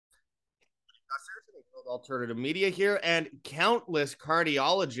Alternative media here, and countless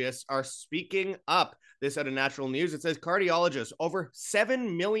cardiologists are speaking up. This out of Natural News. It says cardiologists, over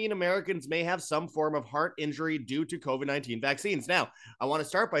 7 million Americans may have some form of heart injury due to COVID-19 vaccines. Now, I want to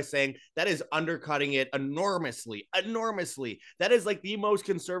start by saying that is undercutting it enormously, enormously. That is like the most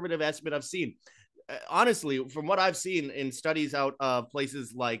conservative estimate I've seen. Honestly, from what I've seen in studies out of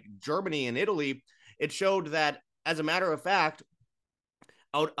places like Germany and Italy, it showed that, as a matter of fact,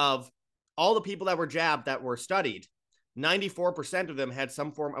 out of all the people that were jabbed that were studied, 94% of them had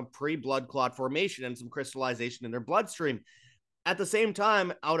some form of pre-blood clot formation and some crystallization in their bloodstream. At the same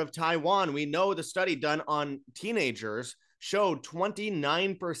time, out of Taiwan, we know the study done on teenagers showed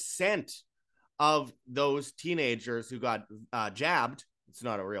 29% of those teenagers who got jabbed, it's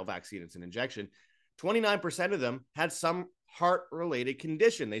not a real vaccine, it's an injection, 29% of them had some heart-related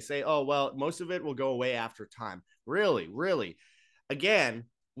condition. They say, oh, well, most of it will go away after time. Really, really. Again,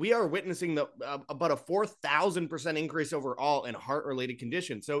 we are witnessing about a 4,000% increase overall in heart-related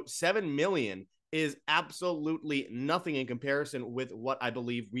conditions. So 7 million is absolutely nothing in comparison with what I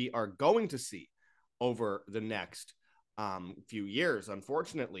believe we are going to see over the next few years,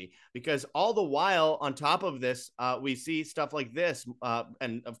 unfortunately, because all the while on top of this, we see stuff like this.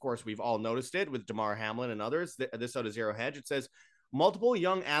 And of course, we've all noticed it with Damar Hamlin and others. This out of Zero Hedge, it says multiple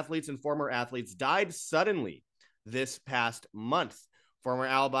young athletes and former athletes died suddenly this past month. Former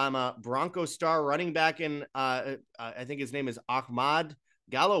Alabama Broncos star running back in, I think his name is Ahmad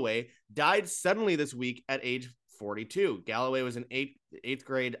Galloway, died suddenly this week at age 42. Galloway was an eighth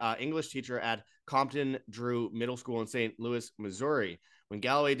grade English teacher at Compton Drew Middle School in St. Louis, Missouri. When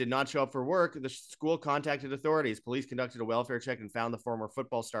Galloway did not show up for work, the school contacted authorities. Police conducted a welfare check and found the former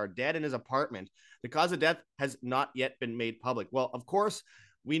football star dead in his apartment. The cause of death has not yet been made public. Well, of course,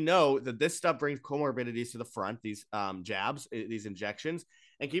 we know that this stuff brings comorbidities to the front, these jabs, these injections.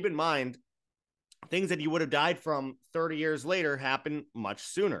 And keep in mind, things that you would have died from 30 years later happen much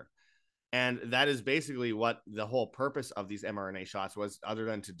sooner. And that is basically what the whole purpose of these mRNA shots was, other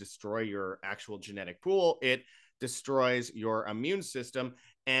than to destroy your actual genetic pool. It destroys your immune system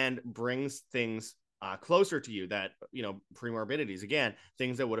and brings things closer to you that, premorbidities, again,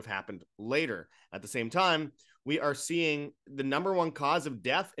 things that would have happened later. At the same time, we are seeing the number one cause of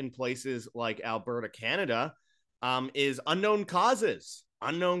death in places like Alberta, Canada, is unknown causes.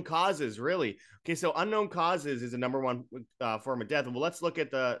 Unknown causes, really. Okay, so unknown causes is the number one form of death. Well, let's look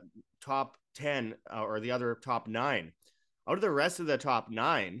at the top 10 or the other top 9. Out of the rest of the top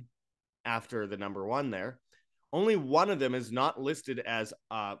 9, after the number one there, only one of them is not listed as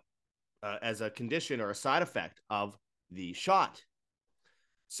a condition or a side effect of the shot.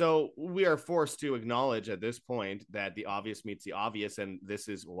 So we are forced to acknowledge at this point that the obvious meets the obvious, and this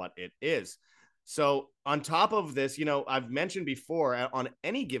is what it is. So on top of this, I've mentioned before, on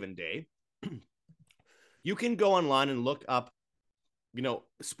any given day, you can go online and look up,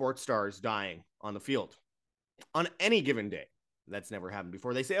 sports stars dying on the field on any given day. That's never happened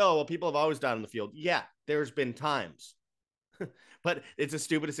before. They say, oh, well, people have always died on the field. Yeah, there's been times. But it's the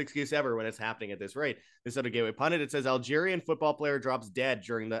stupidest excuse ever when it's happening at this rate. This other Gateway Pundit, it says Algerian football player drops dead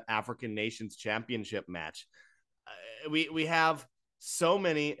during the African Nations Championship match. We have so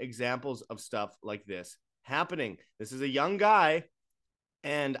many examples of stuff like this happening. This is a young guy,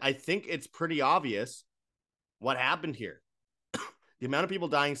 and I think it's pretty obvious what happened here. The amount of people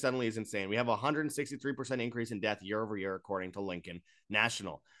dying suddenly is insane. We have a 163% increase in death year over year, according to Lincoln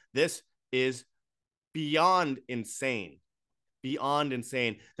National. This is beyond insane. Beyond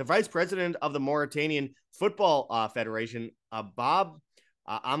insane. The vice president of the Mauritanian Football Federation, Bob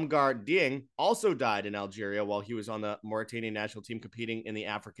Amgar Dieng, also died in Algeria while he was on the Mauritanian national team competing in the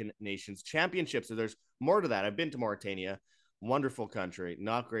African Nations Championship. So there's more to that. I've been to Mauritania. Wonderful country.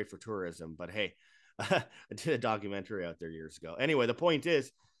 Not great for tourism, but hey, I did a documentary out there years ago. Anyway, the point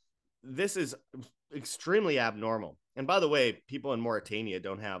is, this is extremely abnormal. And by the way, people in Mauritania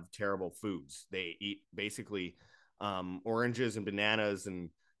don't have terrible foods. They eat basically oranges and bananas and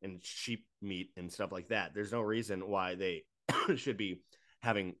sheep meat and stuff like that. There's no reason why they should be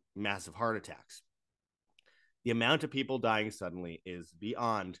having massive heart attacks. The amount of people dying suddenly is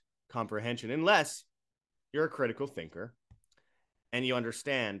beyond comprehension, unless you're a critical thinker and you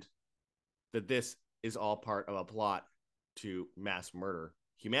understand that this is all part of a plot to mass murder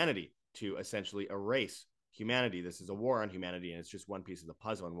humanity, to essentially erase humanity. This is a war on humanity, and it's just one piece of the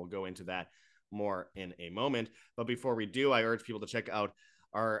puzzle, and we'll go into that more in a moment. But before we do, I urge people to check out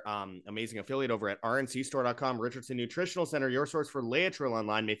our amazing affiliate over at rncstore.com, Richardson Nutritional Center, your source for Laetrile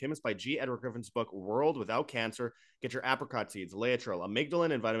online, made famous by G. Edward Griffin's book, World Without Cancer. Get your apricot seeds, Laetrile,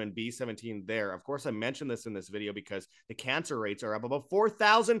 amygdalin, and vitamin B17 there. Of course, I mentioned this in this video because the cancer rates are up about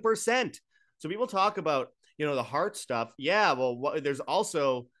 4,000%. So people talk about, the heart stuff. Yeah, well, there's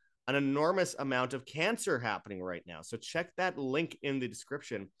also an enormous amount of cancer happening right now. So check that link in the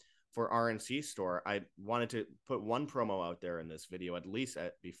description for RNC store. I wanted to put one promo out there in this video, at least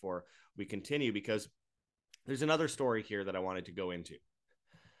before we continue, because there's another story here that I wanted to go into.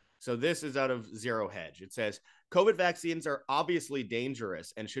 So this is out of Zero Hedge. It says, COVID vaccines are obviously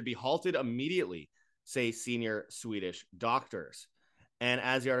dangerous and should be halted immediately, say senior Swedish doctors. And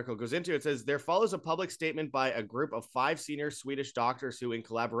as the article goes into, it says, there follows a public statement by a group of 5 senior Swedish doctors who, in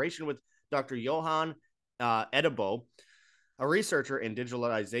collaboration with Dr. Johan Edebo, a researcher in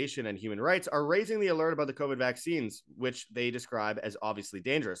digitalization and human rights, are raising the alert about the COVID vaccines, which they describe as obviously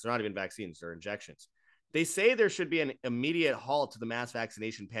dangerous. They're not even vaccines, they're injections. They say there should be an immediate halt to the mass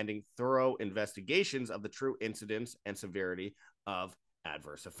vaccination pending thorough investigations of the true incidence and severity of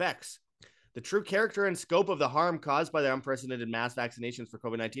adverse effects. The true character and scope of the harm caused by the unprecedented mass vaccinations for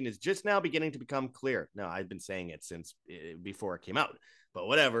COVID-19 is just now beginning to become clear. No, I've been saying it since before it came out, but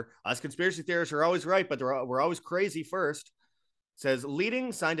whatever. Us conspiracy theorists are always right, but we're always crazy first. It says,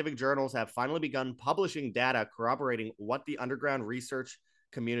 leading scientific journals have finally begun publishing data corroborating what the underground research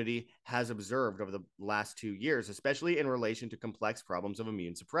community has observed over the last 2 years, especially in relation to complex problems of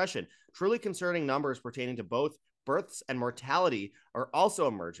immune suppression. Truly concerning numbers pertaining to both births and mortality are also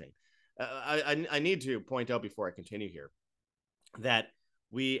emerging. I need to point out before I continue here that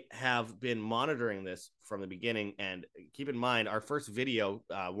we have been monitoring this from the beginning. And keep in mind, our first video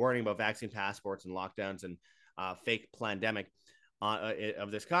warning about vaccine passports and lockdowns and fake pandemic of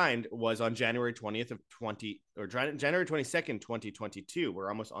this kind was on January 20th of January 22nd, 2022. We're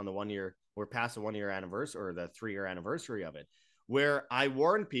almost on the 1 year, we're past the 1 year anniversary or the 3 year anniversary of it, where I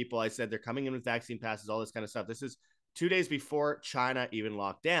warned people. I said, they're coming in with vaccine passes, all this kind of stuff. This is 2 days before China even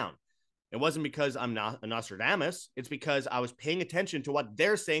locked down. It wasn't because I'm not a Nostradamus. It's because I was paying attention to what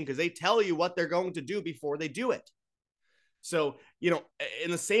they're saying, because they tell you what they're going to do before they do it. So, in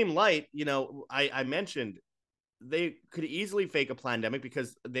the same light, I mentioned they could easily fake a pandemic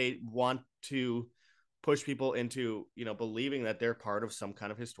because they want to push people into, believing that they're part of some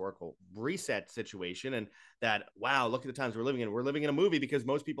kind of historical reset situation, and that, wow, look at the times we're living in. We're living in a movie, because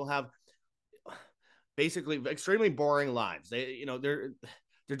most people have basically extremely boring lives.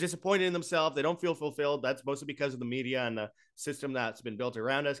 They're disappointed in themselves. They don't feel fulfilled. That's mostly because of the media and the system that's been built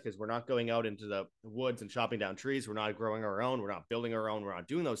around us, because we're not going out into the woods and chopping down trees. We're not growing our own. We're not building our own. We're not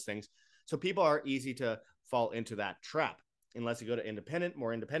doing those things. So people are easy to fall into that trap, unless you go to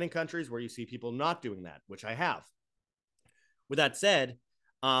more independent countries where you see people not doing that, which I have. With that said,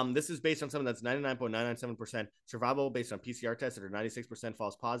 this is based on something that's 99.997% survivable based on PCR tests that are 96%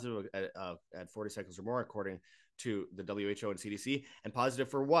 false positive at 40 cycles or more, according to the WHO and CDC. And positive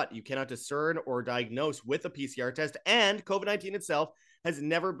for what? You cannot discern or diagnose with a PCR test. And COVID-19 itself has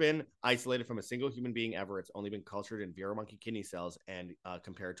never been isolated from a single human being ever. It's only been cultured in Vero monkey kidney cells and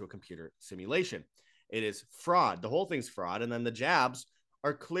compared to a computer simulation. It is fraud. The whole thing's fraud. And then the jabs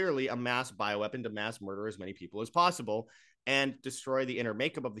are clearly a mass bioweapon to mass murder as many people as possible and destroy the inner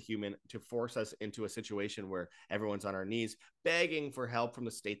makeup of the human to force us into a situation where everyone's on our knees begging for help from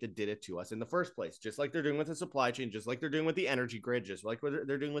the state that did it to us in the first place, just like they're doing with the supply chain, just like they're doing with the energy grid, just like what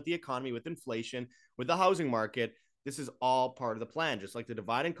they're doing with the economy, with inflation, with the housing market. This is all part of the plan, just like the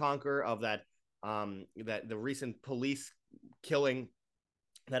divide and conquer of that the recent police killing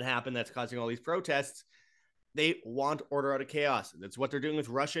that happened that's causing all these protests. They want order out of chaos. That's what they're doing with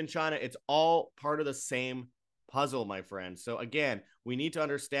Russia and China. It's all part of the same puzzle, my friend. So again, we need to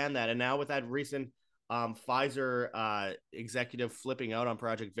understand that. And now with that recent Pfizer executive flipping out on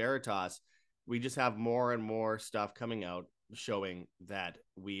Project Veritas, we just have more and more stuff coming out showing that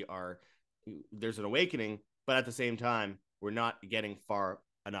there's an awakening, but at the same time, we're not getting far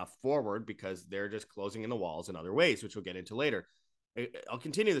enough forward because they're just closing in the walls in other ways, which we'll get into later. I'll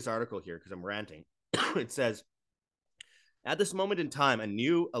continue this article here because I'm ranting. It says, at this moment in time, a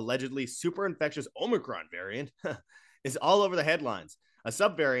new allegedly super infectious Omicron variant is all over the headlines. A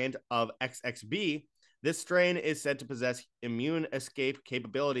subvariant of XXB, this strain is said to possess immune escape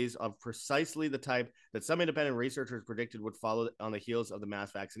capabilities of precisely the type that some independent researchers predicted would follow on the heels of the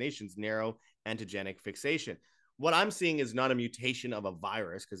mass vaccinations, narrow antigenic fixation. What I'm seeing is not a mutation of a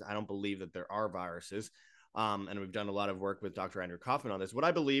virus, because I don't believe that there are viruses. And we've done a lot of work with Dr. Andrew Kaufman on this. What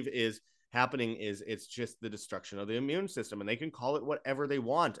I believe is happening is it's just the destruction of the immune system, and they can call it whatever they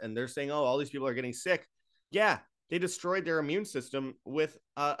want. And they're saying, oh, all these people are getting sick. Yeah, they destroyed their immune system with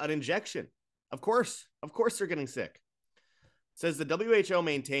an injection. Of course they're getting sick. It says the WHO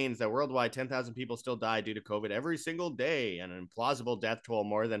maintains that worldwide 10,000 people still die due to COVID every single day, and an implausible death toll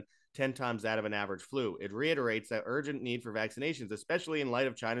more than 10 times that of an average flu. It reiterates that urgent need for vaccinations, especially in light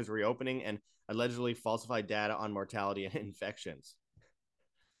of China's reopening and allegedly falsified data on mortality and infections.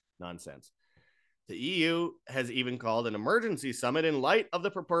 Nonsense. The EU has even called an emergency summit in light of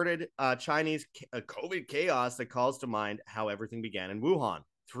the purported Chinese COVID chaos that calls to mind how everything began in Wuhan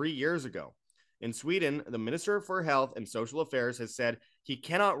 3 years ago. In Sweden, the Minister for Health and Social Affairs has said he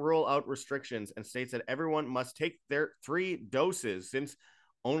cannot rule out restrictions and states that everyone must take their 3 doses since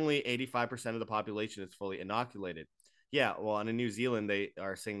only 85% of the population is fully inoculated. Yeah, well, and in New Zealand, they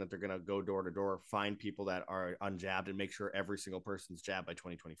are saying that they're going to go door to door, find people that are unjabbed, and make sure every single person's jabbed by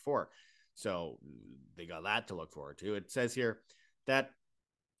 2024. So they got that to look forward to. It says here that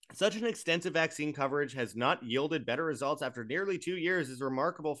such an extensive vaccine coverage has not yielded better results after nearly 2 years is a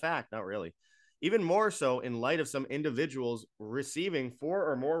remarkable fact. Not really. Even more so in light of some individuals receiving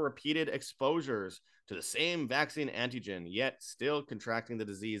 4 or more repeated exposures to the same vaccine antigen, yet still contracting the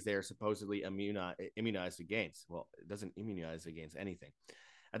disease they are supposedly immunized against. Well, it doesn't immunize against anything.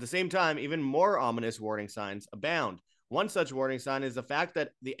 At the same time, even more ominous warning signs abound. One such warning sign is the fact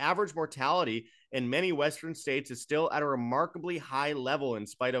that the average mortality in many Western states is still at a remarkably high level in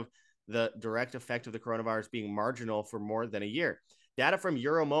spite of the direct effect of the coronavirus being marginal for more than a year. Data from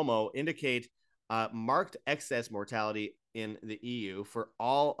Euromomo indicate marked excess mortality in the EU for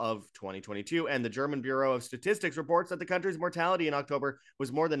all of 2022, and the German Bureau of Statistics reports that the country's mortality in October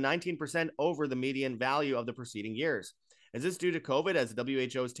was more than 19% over the median value of the preceding years. Is this due to COVID, as the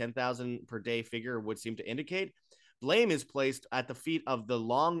WHO's 10,000 per day figure would seem to indicate? Blame is placed at the feet of the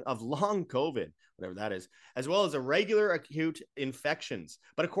long COVID, whatever that is, as well as irregular acute infections.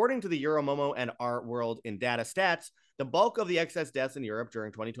 But according to the Euromomo and Our World in Data Stats, the bulk of the excess deaths in Europe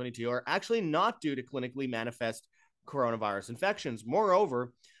during 2022 are actually not due to clinically manifest coronavirus infections.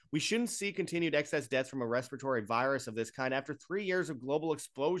 Moreover, we shouldn't see continued excess deaths from a respiratory virus of this kind after 3 years of global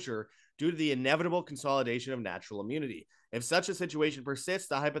exposure due to the inevitable consolidation of natural immunity. If such a situation persists,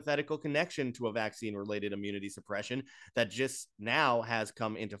 the hypothetical connection to a vaccine-related immunity suppression that just now has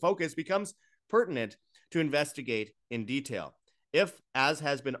come into focus becomes pertinent to investigate in detail. If, as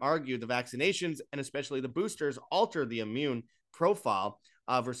has been argued, the vaccinations and especially the boosters alter the immune profile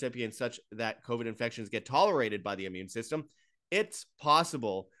of recipients such that COVID infections get tolerated by the immune system, it's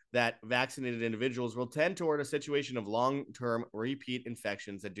possible that vaccinated individuals will tend toward a situation of long-term repeat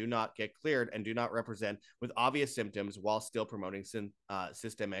infections that do not get cleared and do not represent with obvious symptoms while still promoting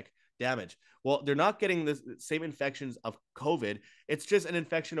systemic damage. Well, they're not getting the same infections of COVID. It's just an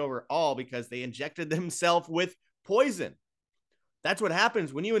infection overall because they injected themselves with poison. That's what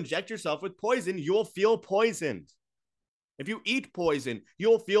happens when you inject yourself with poison. You'll feel poisoned. If you eat poison,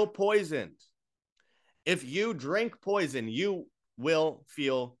 you'll feel poisoned. If you drink poison, you will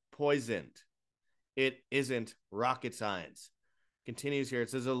feel poisoned. It isn't rocket science. Continues here. It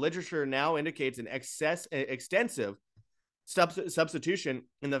says the literature now indicates an extensive substitution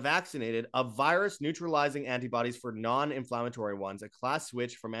in the vaccinated of virus neutralizing antibodies for non-inflammatory ones, a class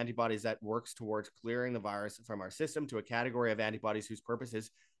switch from antibodies that works towards clearing the virus from our system to a category of antibodies whose purpose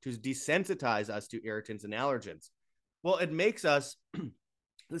is to desensitize us to irritants and allergens. Well, it makes us,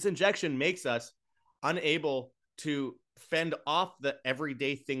 this injection makes us unable to fend off the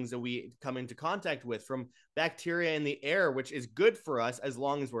everyday things that we come into contact with, from bacteria in the air, which is good for us as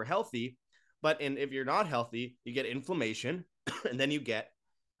long as we're healthy. But if you're not healthy, you get inflammation, and then you get,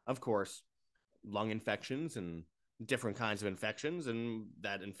 of course, lung infections and different kinds of infections. And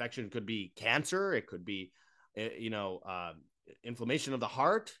that infection could be cancer. It could be, inflammation of the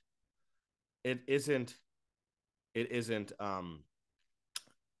heart. It isn't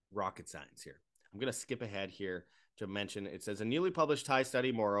rocket science here. I'm going to skip ahead here to mention, it says a newly published Thai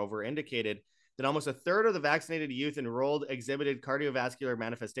study, moreover, indicated that almost a third of the vaccinated youth enrolled exhibited cardiovascular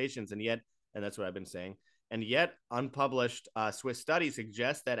manifestations, and that's what I've been saying, and yet unpublished Swiss studies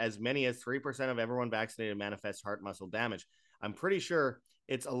suggest that as many as 3% of everyone vaccinated manifests heart muscle damage. I'm pretty sure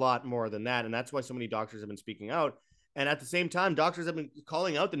it's a lot more than that, and that's why so many doctors have been speaking out. And at the same time, doctors have been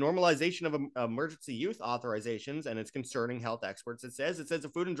calling out the normalization of emergency use authorizations, and it's concerning health experts. It says the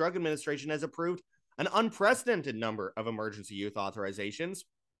Food and Drug Administration has approved an unprecedented number of emergency use authorizations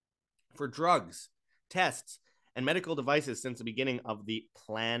for drugs, tests, and medical devices since the beginning of the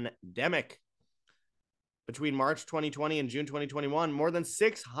pandemic. Between March 2020 and June 2021, more than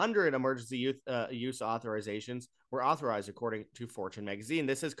 600 emergency use authorizations were authorized, according to Fortune magazine.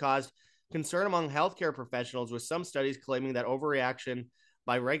 This has caused concern among healthcare professionals, with some studies claiming that overreaction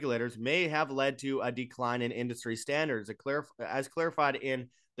by regulators may have led to a decline in industry standards. As clarified in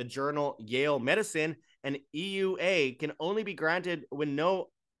the journal Yale Medicine, an EUA can only be granted when no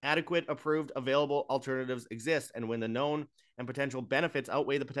adequate, approved, available alternatives exist, and when the known and potential benefits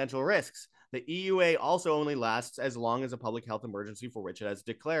outweigh the potential risks. The EUA also only lasts as long as a public health emergency for which it has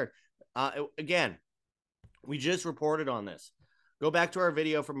declared. Again, we just reported on this. Go back to our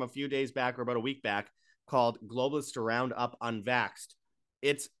video from a few days back or about a week back called Globalists to Round Up Unvaxxed.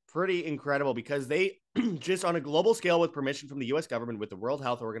 It's pretty incredible because they just on a global scale with permission from the US government with the World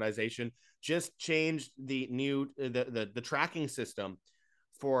Health Organization just changed the new the tracking system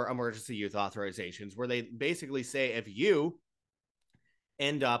for emergency use authorizations, where they basically say if you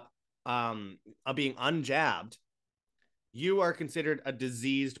end up being unjabbed, you are considered a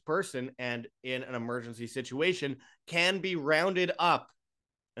diseased person and in an emergency situation can be rounded up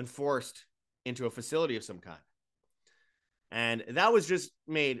and forced into a facility of some kind. And that was just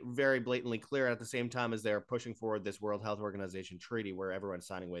made very blatantly clear at the same time as they're pushing forward this World Health Organization treaty where everyone's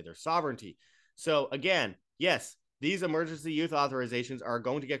signing away their sovereignty. So again, yes, these emergency use authorizations are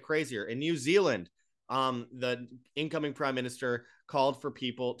going to get crazier. In New Zealand, the incoming prime minister called for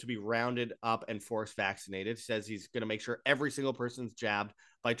people to be rounded up and force vaccinated. Says he's going to make sure every single person's jabbed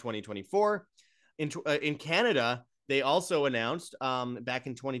by 2024. In Canada, they also announced back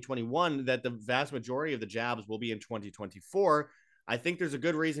in 2021 that the vast majority of the jabs will be in 2024. I think there's a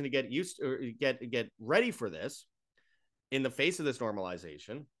good reason to get used to, or get ready for this in the face of this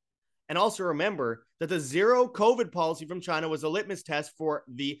normalization. And also remember that the zero COVID policy from China was a litmus test for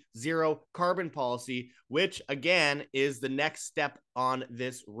the zero carbon policy, which again is the next step on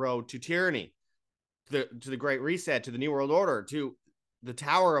this road to tyranny, to the Great Reset, to the New World Order, to the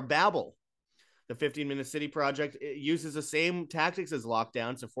Tower of Babel. The 15-minute city project uses the same tactics as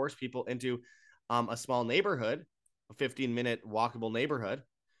lockdowns to force people into a small neighborhood, a 15-minute walkable neighborhood,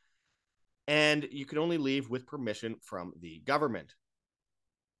 and you can only leave with permission from the government.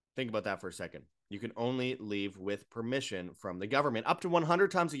 Think about that for a second. You can only leave with permission from the government up to 100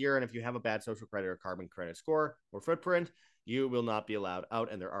 times a year. And if you have a bad social credit or carbon credit score or footprint, you will not be allowed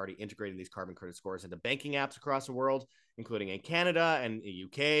out. And they're already integrating these carbon credit scores into banking apps across the world, including in Canada and the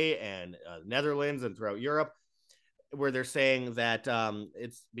UK and Netherlands and throughout Europe, where they're saying that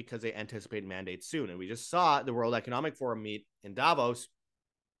it's because they anticipate mandates soon. And we just saw the World Economic Forum meet in Davos.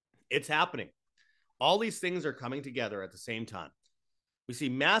 It's happening. All these things are coming together at the same time. We see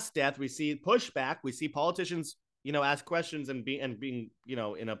mass death. We see pushback. We see politicians, ask questions and being,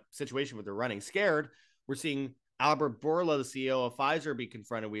 in a situation where they're running scared. We're seeing Albert Bourla, the CEO of Pfizer, be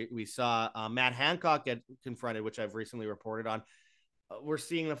confronted. We saw Matt Hancock get confronted, which I've recently reported on. We're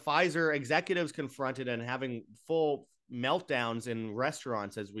seeing the Pfizer executives confronted and having full meltdowns in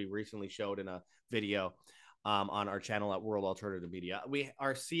restaurants, as we recently showed in a video on our channel at World Alternative Media. We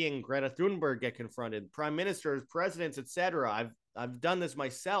are seeing Greta Thunberg get confronted, prime ministers, presidents, etc. I've done this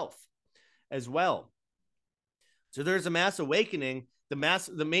myself as well. So there's a mass awakening. The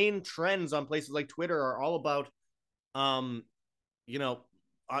main trends on places like Twitter are all about,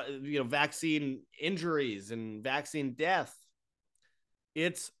 vaccine injuries and vaccine death.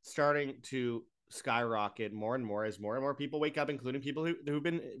 It's starting to skyrocket more and more as more and more people wake up, including people who've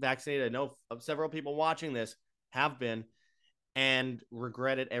been vaccinated. I know several people watching this have been and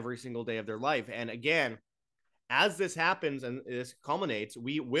regret it every single day of their life. And again, as this happens and this culminates,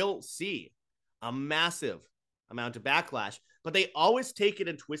 we will see a massive amount of backlash, but they always take it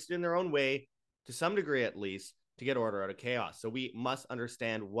and twist it in their own way, to some degree at least, to get order out of chaos. So we must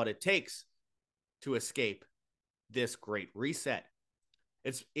understand what it takes to escape this great reset.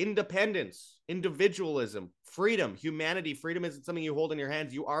 It's independence, individualism, freedom, humanity. Freedom isn't something you hold in your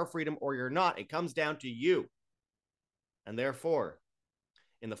hands. You are freedom or you're not. It comes down to you. And therefore,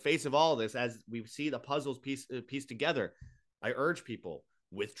 in the face of all of this, as we see the puzzles piece together, I urge people,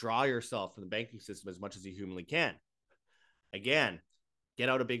 withdraw yourself from the banking system as much as you humanly can. Again, get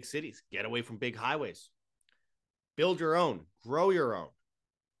out of big cities, get away from big highways, build your own, grow your own,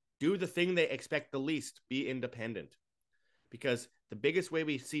 do the thing they expect the least, be independent. Because the biggest way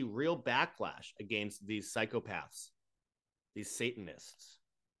we see real backlash against these psychopaths, these Satanists,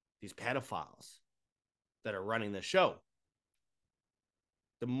 these pedophiles that are running the show,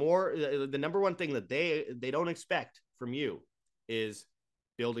 the number one thing that they don't expect from you is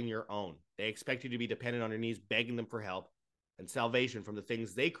building your own. They expect you to be dependent on your knees, begging them for help and salvation from the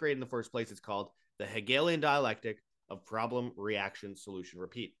things they created in the first place. It's called the Hegelian dialectic of problem, reaction, solution,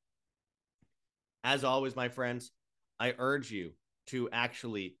 repeat. As always, my friends, I urge you to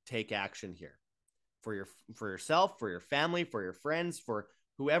actually take action here for yourself, for your family, for your friends, for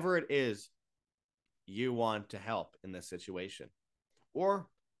whoever it is you want to help in this situation. Or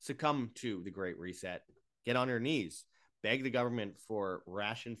succumb to the Great Reset. Get on your knees. Beg the government for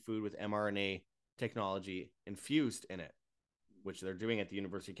ration food with mRNA technology infused in it. which they're doing at the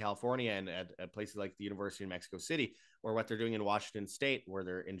University of California and at places like the University of Mexico City, or what they're doing in Washington State, where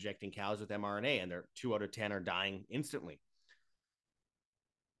they're injecting cows with mRNA and they're 2 out of 10 are dying instantly.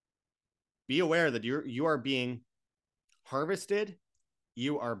 Be aware that you are being harvested,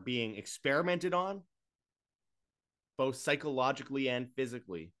 you are being experimented on, both psychologically and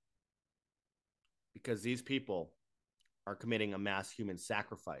physically, because these people are committing a mass human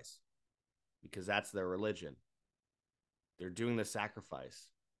sacrifice, because that's their religion. They're doing the sacrifice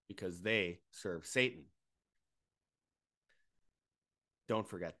because they serve Satan. Don't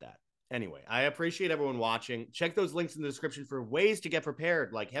forget that. Anyway, I appreciate everyone watching. Check those links in the description for ways to get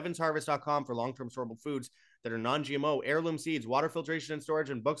prepared, like heavensharvest.com for long-term storable foods that are non-GMO, heirloom seeds, water filtration and storage,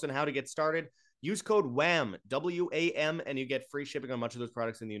 and books on how to get started. Use code WHAM, W-A-M, and you get free shipping on much of those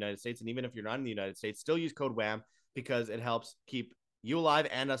products in the United States. And even if you're not in the United States, still use code WHAM because it helps keep you alive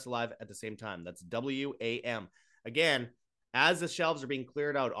and us alive at the same time. That's W-A-M. Again, as the shelves are being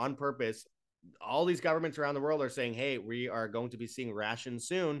cleared out on purpose, all these governments around the world are saying, hey, we are going to be seeing rations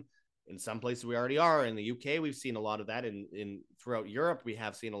soon. In some places we already are. In the UK, we've seen a lot of that. In throughout Europe, we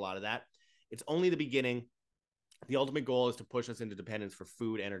have seen a lot of that. It's only the beginning. The ultimate goal is to push us into dependence for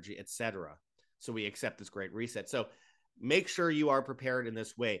food, energy, etc. So we accept this great reset. So make sure you are prepared in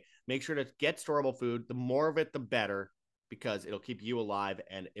this way. Make sure to get storable food. The more of it, the better, because it'll keep you alive.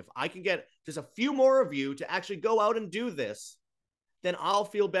 And if I can get just a few more of you to actually go out and do this, then I'll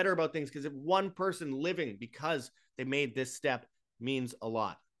feel better about things, because if one person living because they made this step means a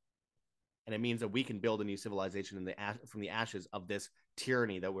lot. And it means that we can build a new civilization from the ashes of this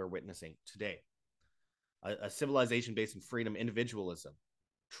tyranny that we're witnessing today. A civilization based in freedom, individualism,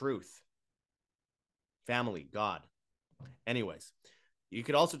 truth, family, God. Anyways, you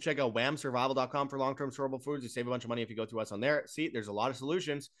could also check out whamsurvival.com for long-term storable foods. You save a bunch of money if you go through us on there. See, there's a lot of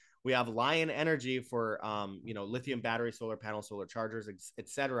solutions. We have Lion Energy for, lithium battery, solar panel, solar chargers,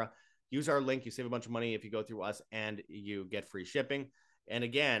 etc. Use our link. You save a bunch of money if you go through us, and you get free shipping. And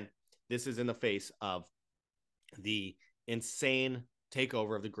again, this is in the face of the insane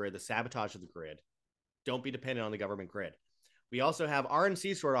takeover of the grid, the sabotage of the grid. Don't be dependent on the government grid. We also have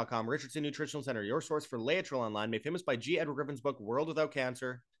rncstore.com, Richardson Nutritional Center, your source for Laetrile online, made famous by G. Edward Griffin's book, World Without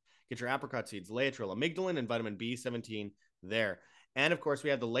Cancer. Get your apricot seeds, Laetrile, amygdalin, and vitamin B17 there. And, of course, we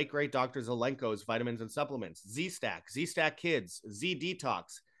have the late, great Dr. Zelenko's vitamins and supplements, Z-Stack, Z-Stack Kids,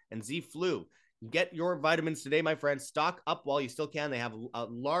 Z-Detox, and Z-Flu. Get your vitamins today, my friends. Stock up while you still can. They have a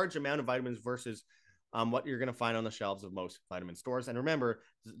large amount of vitamins versus what you're going to find on the shelves of most vitamin stores. And remember,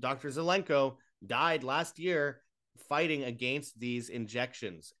 Dr. Zelenko died last year fighting against these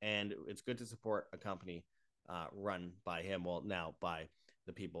injections. And it's good to support a company run by him. Well, now by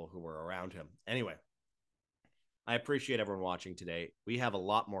the people who were around him. Anyway, I appreciate everyone watching today. We have a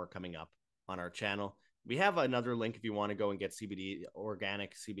lot more coming up on our channel. We have another link if you want to go and get CBD,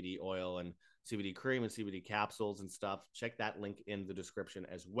 organic CBD oil and CBD cream and CBD capsules and stuff. Check that link in the description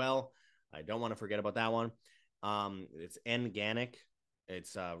as well. I don't want to forget about that one. It's Organic.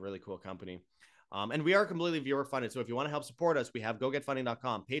 It's a really cool company. And we are completely viewer funded. So if you want to help support us, we have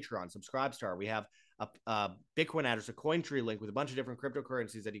gogetfunding.com, Patreon, Subscribestar. We have a Bitcoin address, a Cointree link with a bunch of different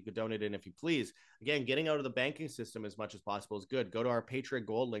cryptocurrencies that you could donate in if you please. Again, getting out of the banking system as much as possible is good. Go to our Patreon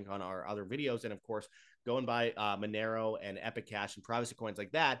Gold link on our other videos. And of course, go and buy Monero and Epic Cash and privacy coins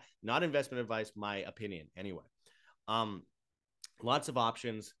like that. Not investment advice, my opinion. Anyway, lots of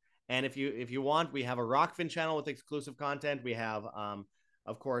options. And if you want, we have a Rockfin channel with exclusive content. We have,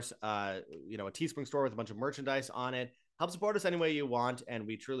 of course, a Teespring store with a bunch of merchandise on it. Help support us any way you want, and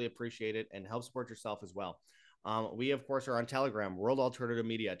we truly appreciate it. And help support yourself as well. We, of course, are on Telegram, World Alternative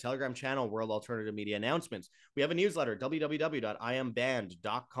Media, Telegram channel, World Alternative Media Announcements. We have a newsletter,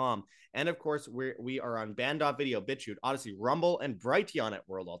 www.iamband.com. And, of course, we are on band.video, BitChute, Odyssey, Rumble, and Brighteon at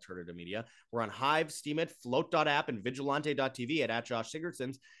World Alternative Media. We're on Hive, Steemit, Float.app, and Vigilante.tv at Josh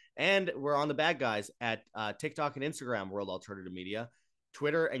Sigurdsson's. And we're on the bad guys at TikTok and Instagram, World Alternative Media.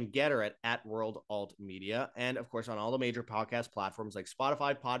 Twitter and Getter at World Alt Media, and of course on all the major podcast platforms like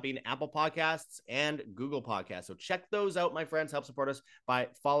Spotify, Podbean, Apple Podcasts, and Google Podcasts. So check those out, my friends. Help support us by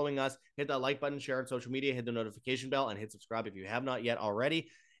following us. Hit that like button, share on social media, hit the notification bell, and hit subscribe if you have not yet already.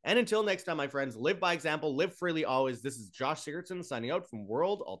 And until next time, my friends, live by example, live freely always. This is Josh Sigurdsson signing out from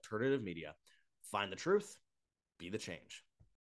World Alternative Media. Find the truth, be the change.